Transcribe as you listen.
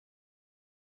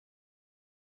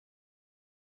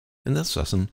In this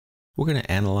lesson, we're going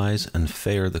to analyze and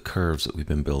fair the curves that we've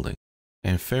been building.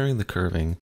 And fairing the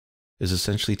curving is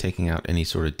essentially taking out any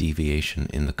sort of deviation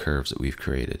in the curves that we've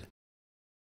created.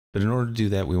 But in order to do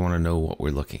that, we want to know what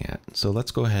we're looking at. So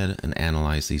let's go ahead and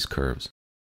analyze these curves.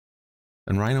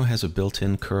 And Rhino has a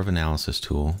built-in curve analysis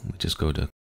tool. We just go to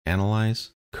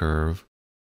Analyze, Curve,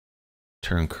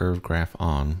 turn Curve Graph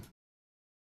on.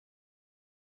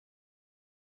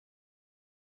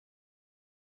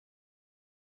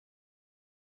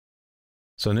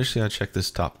 So initially I check this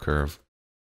top curve.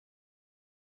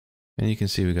 And you can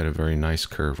see we got a very nice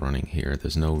curve running here.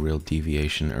 There's no real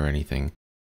deviation or anything.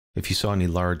 If you saw any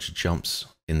large jumps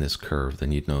in this curve,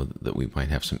 then you'd know that we might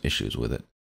have some issues with it.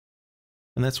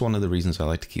 And that's one of the reasons I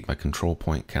like to keep my control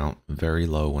point count very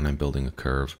low when I'm building a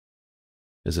curve,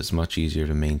 is it's much easier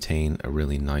to maintain a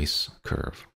really nice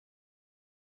curve.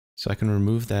 So I can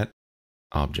remove that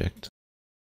object.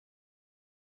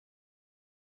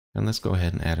 And let's go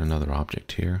ahead and add another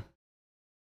object here.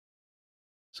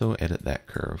 So edit that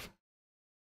curve.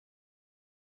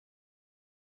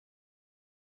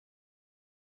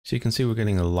 So you can see we're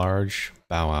getting a large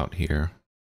bow out here.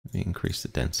 Let me increase the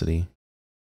density.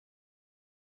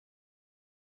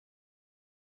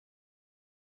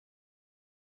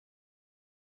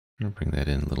 I'm going to bring that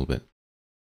in a little bit.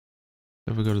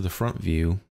 If we go to the front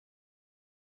view,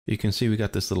 you can see we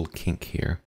got this little kink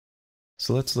here.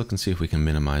 So let's look and see if we can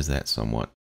minimize that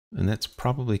somewhat. And that's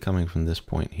probably coming from this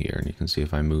point here. And you can see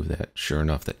if I move that, sure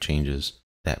enough, that changes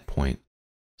that point.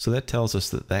 So that tells us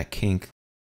that that kink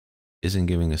isn't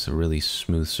giving us a really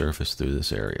smooth surface through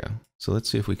this area. So let's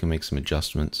see if we can make some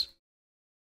adjustments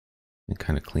and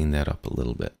kind of clean that up a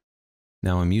little bit.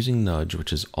 Now I'm using nudge,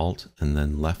 which is Alt and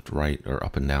then left, right, or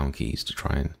up and down keys to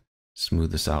try and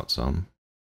smooth this out some.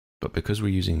 But because we're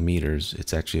using meters,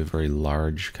 it's actually a very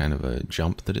large kind of a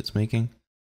jump that it's making.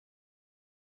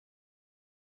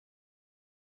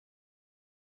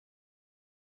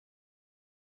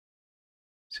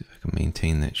 See if I can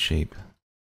maintain that shape.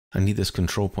 I need this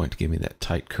control point to give me that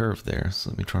tight curve there. So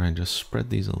let me try and just spread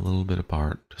these a little bit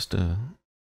apart just to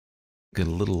get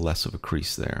a little less of a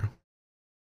crease there.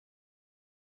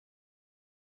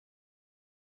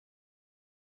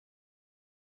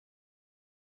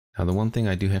 Now the one thing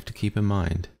I do have to keep in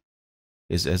mind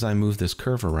is as I move this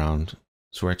curve around,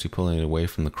 so we're actually pulling it away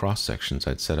from the cross sections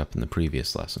I'd set up in the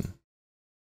previous lesson.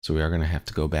 So we are going to have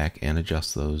to go back and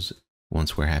adjust those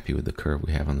once we're happy with the curve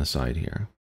we have on the side here.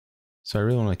 So I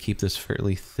really want to keep this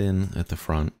fairly thin at the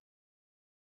front.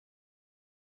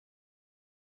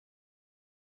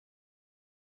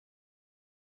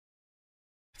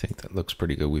 I think that looks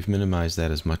pretty good. We've minimized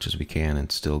that as much as we can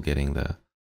and still getting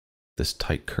this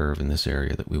tight curve in this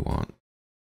area that we want.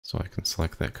 So I can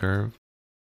select that curve,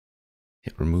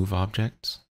 hit Remove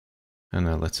Objects, and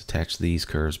now let's attach these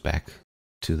curves back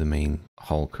to the main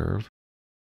hull curve.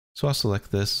 So I'll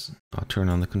select this, I'll turn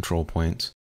on the control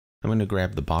points. I'm going to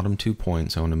grab the bottom 2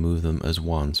 points, I want to move them as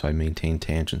one so I maintain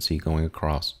tangency going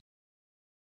across.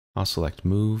 I'll select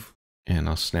Move, and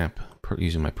I'll snap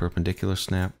using my perpendicular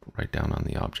snap right down on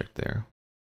the object there.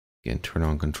 Again, turn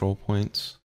on control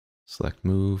points, select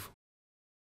Move,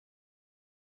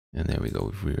 and there we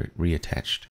go, we've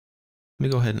reattached. Let me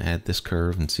go ahead and add this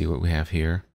curve and see what we have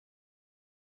here.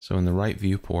 So in the right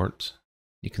viewport,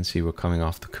 you can see we're coming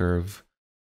off the curve,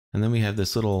 and then we have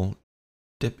this little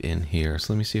dip in here.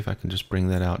 So let me see if I can just bring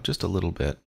that out just a little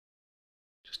bit,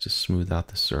 just to smooth out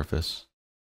the surface.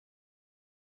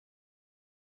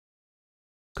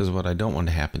 Because what I don't want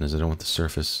to happen is I don't want the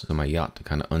surface of my yacht to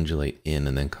kind of undulate in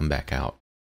and then come back out.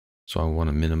 So I want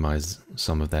to minimize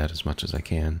some of that as much as I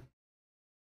can.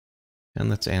 And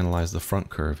let's analyze the front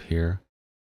curve here.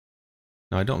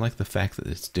 Now I don't like the fact that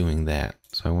it's doing that,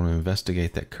 so I want to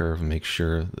investigate that curve and make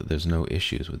sure that there's no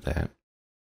issues with that.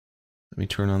 Let me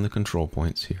turn on the control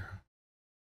points here.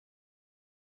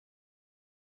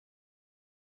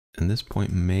 And this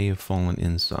point may have fallen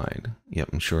inside.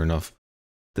 Yep, and sure enough,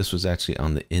 this was actually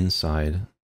on the inside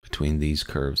between these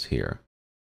curves here.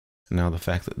 Now the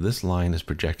fact that this line is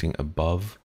projecting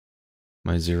above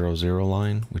my 0, 0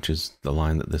 line, which is the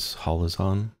line that this hull is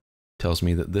on, tells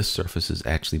me that this surface is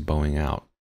actually bowing out.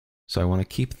 So I want to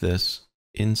keep this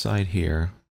inside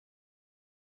here,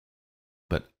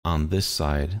 but on this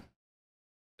side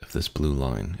of this blue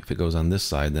line. If it goes on this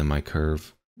side, then my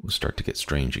curve will start to get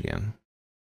strange again.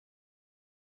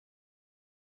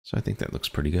 So I think that looks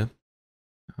pretty good.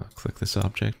 I'll click this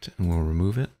object and we'll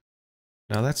remove it.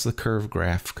 Now that's the curve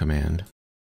graph command.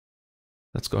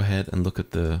 Let's go ahead and look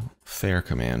at the fair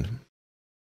command.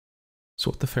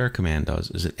 So what the fair command does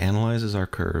is it analyzes our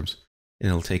curves and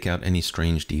it'll take out any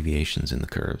strange deviations in the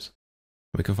curves.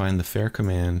 We can find the fair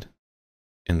command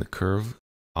in the curve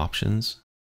options,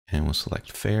 and we'll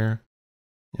select fair,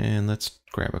 and let's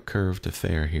grab a curve to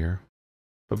fair here.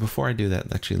 But before I do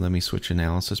that, actually let me switch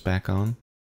analysis back on,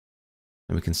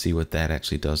 and we can see what that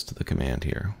actually does to the command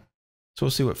here. So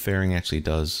we'll see what fairing actually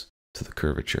does to the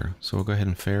curvature. So we'll go ahead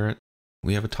and fair it.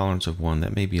 We have a tolerance of 1.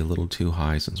 That may be a little too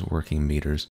high since we're working in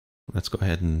meters. Let's go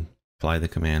ahead and apply the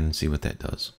command and see what that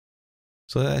does.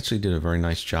 So that actually did a very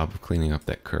nice job of cleaning up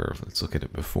that curve. Let's look at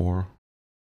it before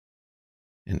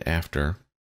and after.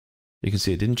 You can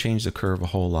see it didn't change the curve a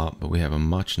whole lot, but we have a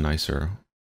much nicer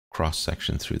cross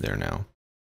section through there now.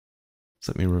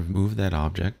 So let me remove that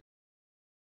object.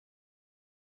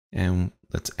 And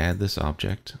let's add this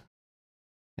object.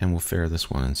 And we'll fair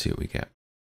this one and see what we get.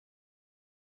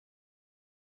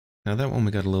 Now that one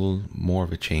we got a little more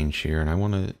of a change here, and I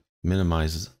want to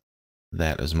minimize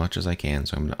that as much as I can.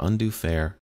 So I'm going to undo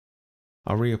fair.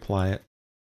 I'll reapply it.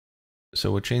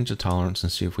 So we'll change the tolerance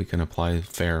and see if we can apply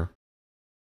fair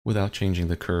without changing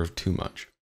the curve too much.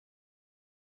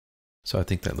 So I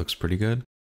think that looks pretty good.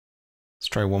 Let's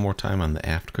try one more time on the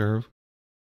aft curve.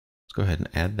 Let's go ahead and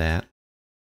add that.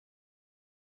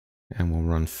 And we'll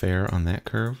run fair on that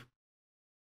curve.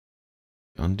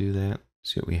 Undo that,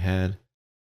 see what we had,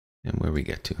 and where we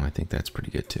get to. I think that's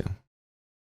pretty good too.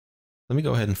 Let me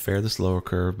go ahead and fair this lower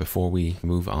curve before we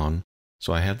move on.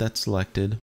 So I have that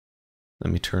selected.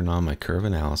 Let me turn on my curve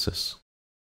analysis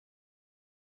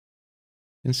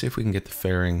and see if we can get the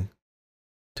fairing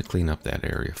to clean up that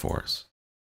area for us.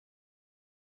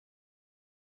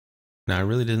 Now I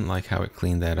really didn't like how it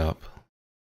cleaned that up.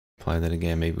 Apply that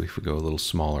again, maybe if we go a little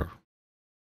smaller.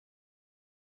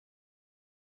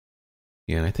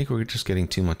 Yeah, and I think we're just getting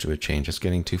too much of a change. It's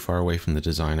getting too far away from the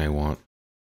design I want.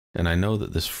 And I know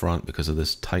that this front, because of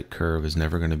this tight curve, is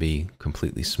never going to be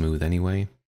completely smooth anyway.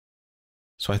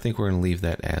 So I think we're going to leave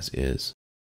that as is.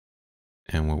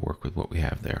 And we'll work with what we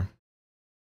have there.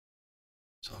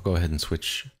 So I'll go ahead and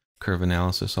switch curve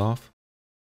analysis off.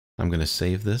 I'm going to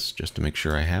save this just to make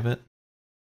sure I have it.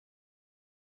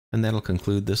 And that'll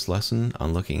conclude this lesson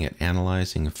on looking at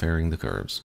analyzing and fairing the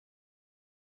curves.